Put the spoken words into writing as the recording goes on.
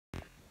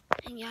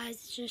Hey guys,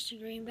 it's just a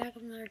green back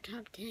with another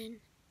top 10.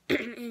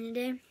 And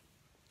today, I'm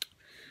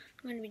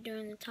going to be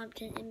doing the top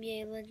 10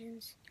 NBA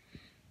legends.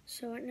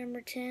 So at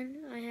number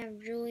 10, I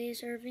have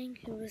Julius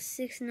Erving, who was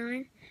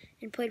 6'9"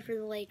 and played for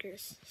the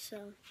Lakers.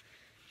 So,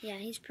 yeah,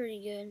 he's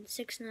pretty good.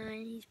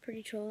 6'9", he's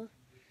pretty tall.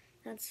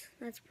 That's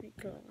pretty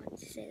cool, I like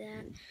to say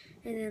that.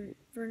 And then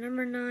for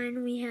number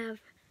 9, we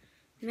have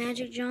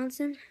Magic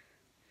Johnson.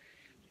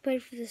 He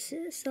played for the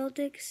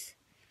Celtics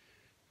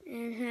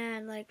and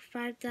had like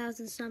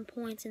 5,000 some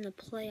points in the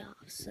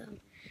playoffs, so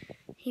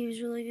he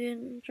was really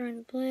good during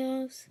the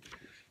playoffs.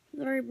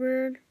 Larry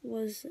Bird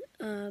was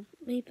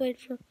he played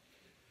for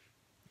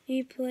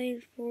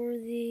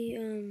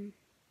the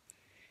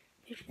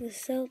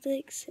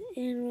Celtics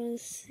and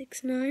was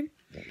 6'9".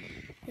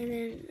 And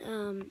then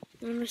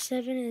number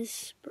 7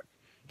 is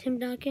Tim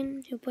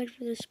Duncan, who played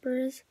for the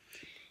Spurs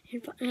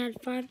and had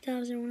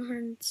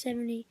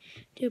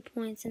 5,172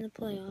 points in the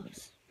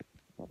playoffs.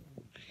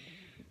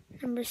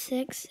 Number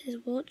 6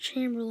 is Wilt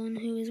Chamberlain,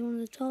 who is one of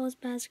the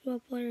tallest basketball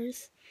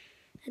players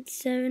at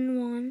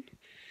 7'1",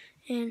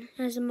 and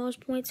has the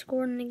most points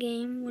scored in the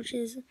game, which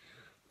is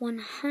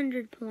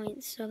 100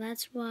 points. So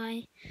that's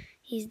why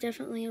he's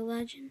definitely a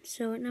legend.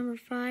 So at number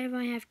 5,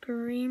 I have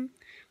Kareem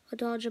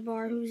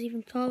Abdul-Jabbar, who's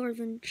even taller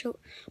than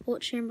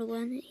Wilt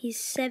Chamberlain. He's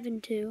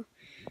 7'2",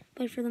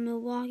 played for the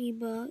Milwaukee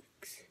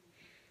Bucks,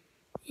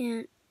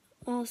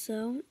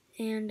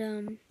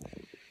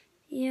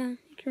 yeah,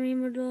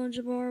 Kareem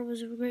Abdul-Jabbar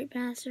was a great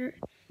passer.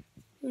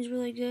 He was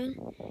really good.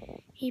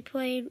 He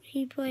played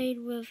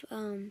with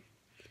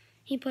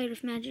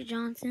Magic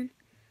Johnson,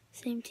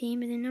 same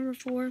team. And then number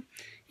 4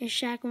 is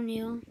Shaq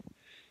O'Neal,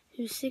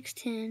 who's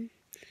 6'10".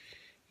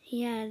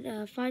 He had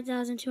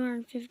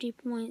 5,250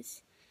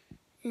 points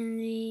in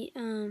the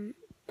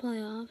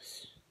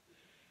playoffs.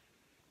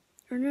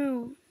 Or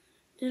no,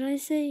 did I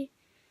say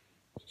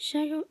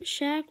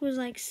Shaq was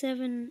like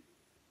 7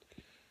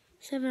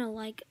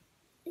 like.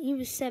 He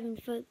was 7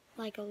 foot,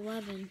 like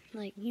 11,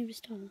 like he was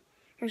tall,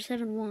 or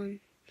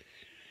 7'1".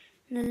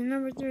 And then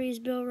number 3 is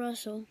Bill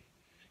Russell,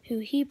 who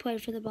he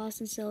played for the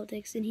Boston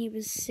Celtics, and he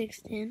was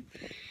 6'10".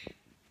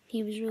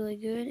 He was really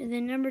good. And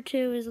then number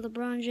 2 is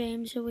LeBron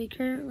James, who we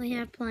currently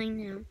have playing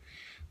now.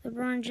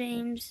 LeBron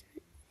James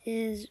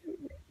is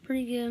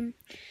pretty good.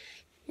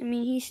 I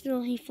mean, he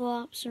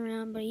flops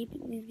around, but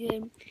he's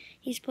good.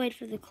 He's played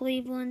for the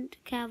Cleveland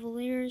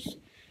Cavaliers,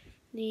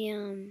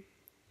 the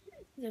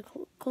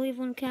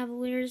Cleveland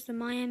Cavaliers, the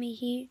Miami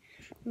Heat,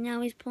 and now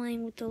he's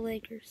playing with the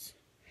Lakers.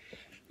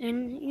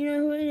 And you know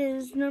who it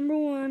is? Number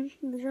 1,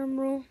 the drum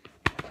roll.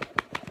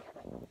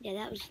 Yeah,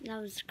 that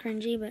was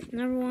cringy, but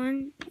number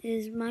 1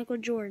 is Michael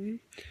Jordan,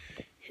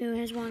 who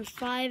has won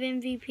 5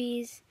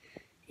 MVPs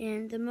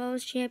and the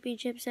most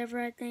championships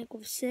ever, I think,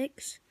 with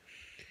 6.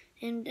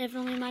 And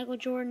definitely Michael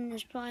Jordan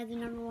is probably the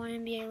number 1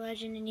 NBA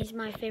legend, and he's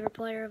my favorite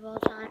player of all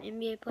time,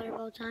 NBA player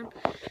of all time.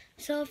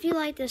 So if you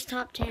like this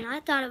top 10, I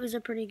thought it was a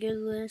pretty good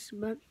list,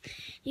 but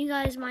you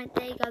guys might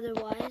think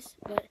otherwise.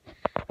 But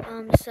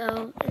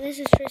so this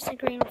is Tristan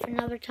Green with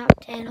another top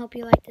 10. Hope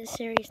you like this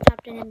series,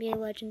 top 10 NBA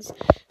legends.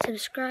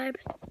 Subscribe,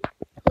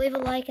 leave a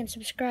like, and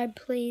subscribe,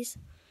 please.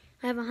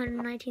 I have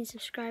 119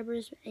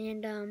 subscribers,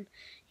 and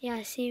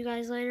yeah, see you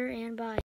guys later, and bye.